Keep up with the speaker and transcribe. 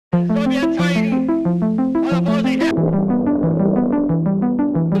So wir zeigen, oder Vorsicht,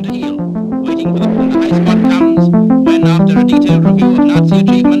 to heal, waiting for the high spot comes when, after a detailed review of Nazi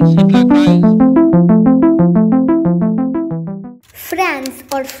achievements, Hitler cries. France,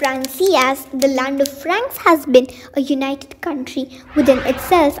 or Francias, the land of Franks, has been a united country within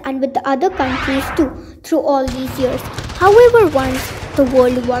itself and with the other countries too through all these years. However, once the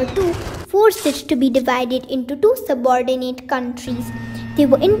World War II forced it to be divided into two subordinate countries. They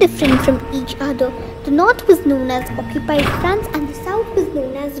were indifferent from each other. The north was known as occupied France and the south was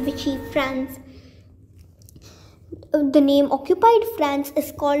known as Vichy France. The name occupied France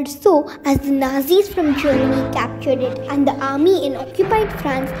is called so as the Nazis from Germany captured it and the army in occupied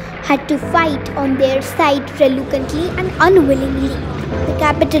France had to fight on their side reluctantly and unwillingly. The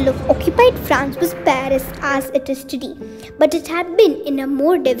capital of occupied France was Paris as it is today, but it had been in a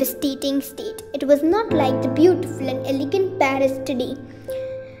more devastating state. It was not like the beautiful and elegant Paris today.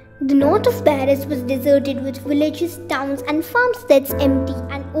 The north of Paris was deserted with villages, towns and farmsteads empty,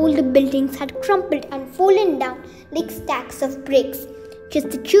 and all the buildings had crumbled and fallen down like stacks of bricks.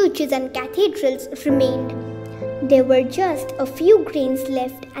 Just the churches and cathedrals remained. There were just a few grains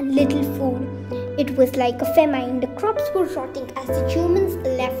left and little food. It was like a famine. The crops were rotting as the Germans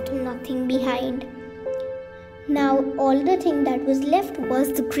left nothing behind. Now all the thing that was left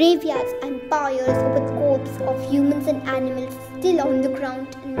was the graveyards and pyres with corpses of humans and animals still on the ground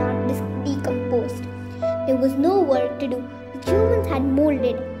and not decomposed. There was no work to do. The Germans had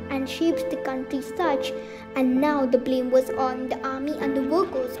molded and shaped the country such, and now the blame was on the army and the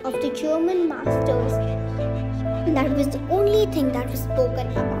workers of the German masters. That was the only thing that was spoken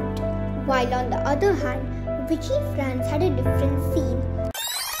about. While on the other hand, Vichy France had a different scene.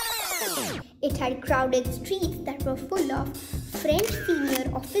 It had crowded streets that were full of French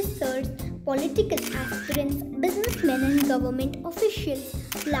senior officers, political aspirants, businessmen and government officials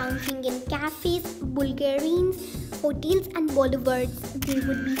lounging in cafes, Bulgarians, hotels and boulevards. They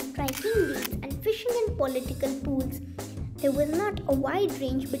would be striking deals and fishing in political pools. There was not a wide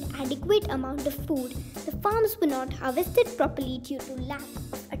range but adequate amount of food. The farms were not harvested properly due to lack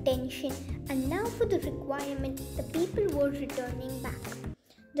of attention, and now for the requirement, the people were returning back.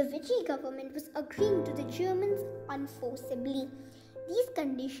 The Vichy government was agreeing to the Germans unforcibly. These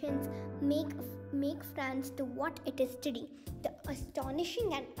conditions make France to what it is today. The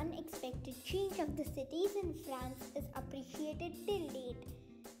astonishing and unexpected change of the cities in France is appreciated till date.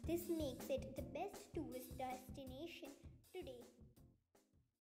 This makes it the best tourist destination